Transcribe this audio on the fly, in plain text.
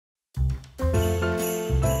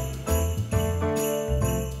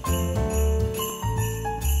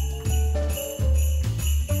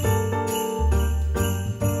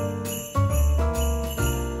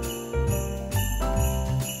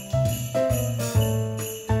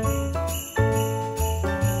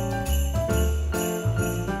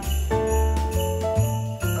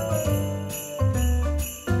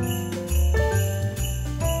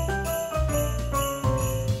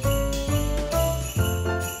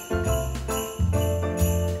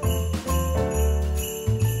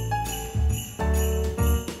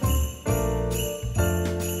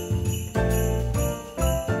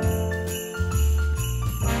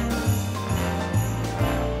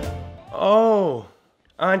no,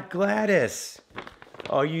 Aunt Gladys.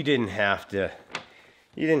 Oh, you didn't have to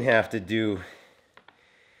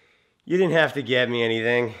get me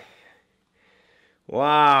anything.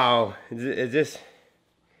 Wow, is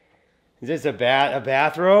this a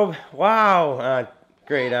bathrobe? Wow,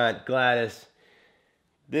 great Aunt Gladys.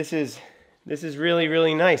 This is really,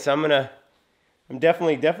 really nice. I'm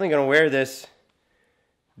definitely gonna wear this.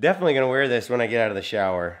 Definitely gonna wear this when I get out of the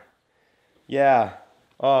shower. Yeah.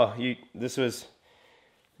 Oh, this was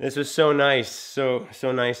so nice. So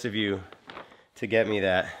nice of you to get me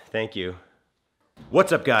that. Thank you.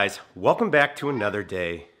 What's up, guys? Welcome back to another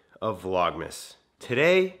day of Vlogmas.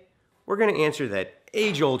 Today, we're gonna answer that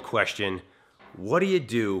age-old question, what do you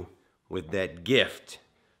do with that gift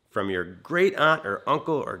from your great aunt or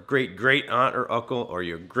uncle or great great aunt or uncle or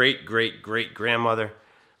your great great great grandmother,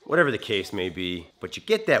 whatever the case may be, but you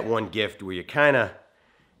get that one gift where you're kinda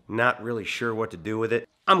not really sure what to do with it.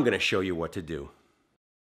 I'm gonna show you what to do.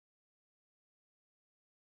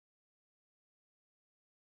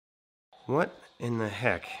 What in the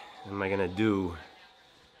heck am I gonna do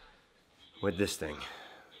with this thing?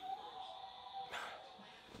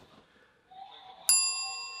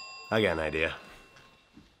 I got an idea.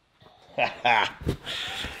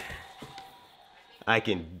 I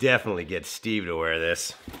can definitely get Steve to wear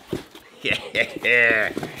this.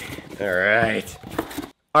 Yeah. All right.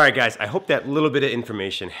 All right, guys, I hope that little bit of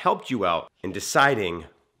information helped you out in deciding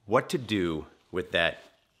what to do with that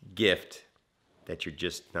gift that you're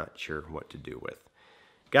just not sure what to do with.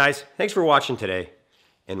 Guys, thanks for watching today,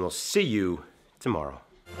 and we'll see you tomorrow.